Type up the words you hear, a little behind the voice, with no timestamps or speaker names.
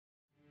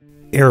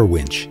Air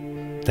Winch.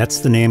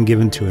 That's the name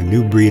given to a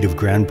new breed of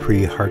Grand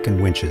Prix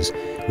Harken winches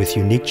with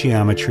unique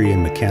geometry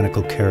and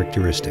mechanical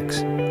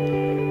characteristics.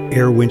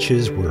 Air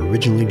winches were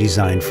originally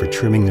designed for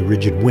trimming the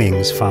rigid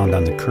wings found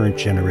on the current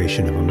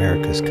generation of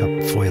America's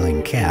Cup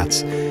foiling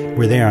cats,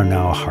 where they are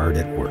now hard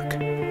at work.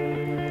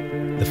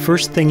 The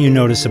first thing you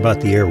notice about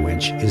the air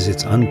winch is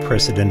its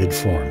unprecedented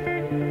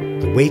form.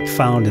 The weight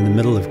found in the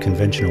middle of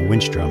conventional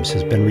winch drums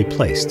has been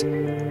replaced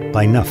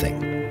by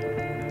nothing.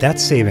 That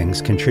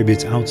savings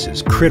contributes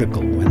ounces,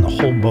 critical when the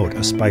whole boat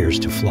aspires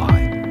to fly.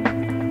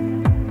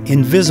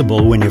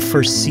 Invisible when you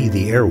first see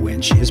the air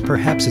winch is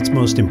perhaps its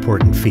most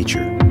important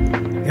feature.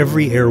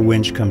 Every air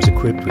winch comes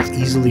equipped with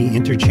easily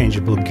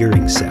interchangeable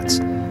gearing sets.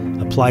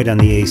 Applied on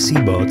the AC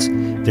boats,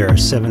 there are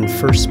 7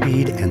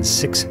 first-speed and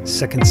 6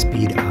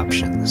 second-speed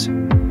options.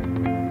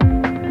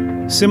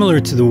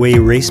 Similar to the way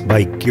race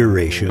bike gear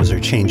ratios are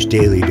changed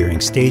daily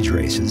during stage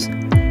races,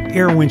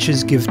 air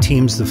winches give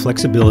teams the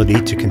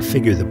flexibility to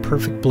configure the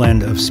perfect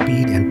blend of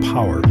speed and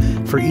power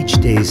for each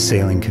day's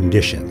sailing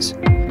conditions.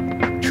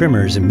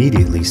 Trimmers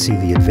immediately see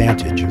the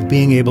advantage of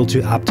being able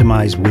to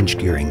optimize winch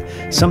gearing,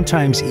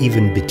 sometimes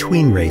even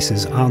between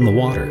races on the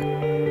water.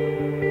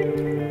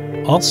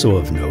 Also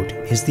of note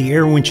is the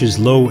air winch's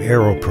low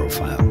aero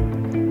profile.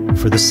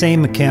 For the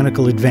same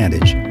mechanical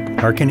advantage,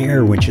 Harken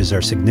Air Winches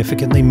are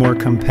significantly more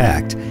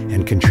compact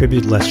and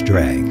contribute less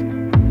drag.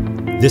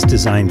 This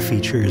design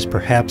feature is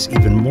perhaps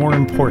even more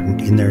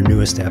important in their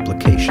newest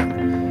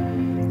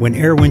application. When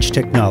air winch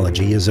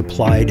technology is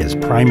applied as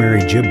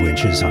primary jib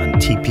winches on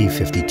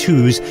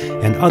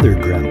TP-52s and other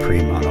Grand Prix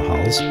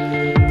monohulls,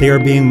 they are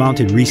being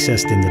mounted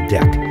recessed in the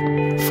deck,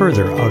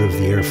 further out of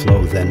the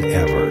airflow than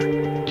ever.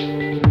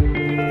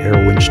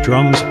 Air winch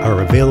drums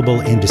are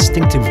available in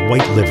distinctive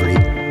white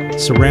livery,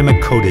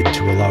 ceramic coated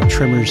to allow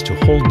trimmers to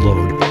hold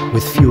load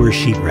with fewer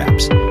sheet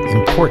wraps,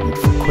 important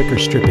for quicker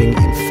stripping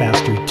in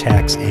faster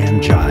tacks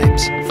and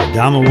jibes. For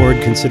Dom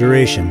Award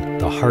consideration,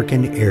 the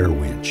Harken Air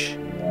Winch.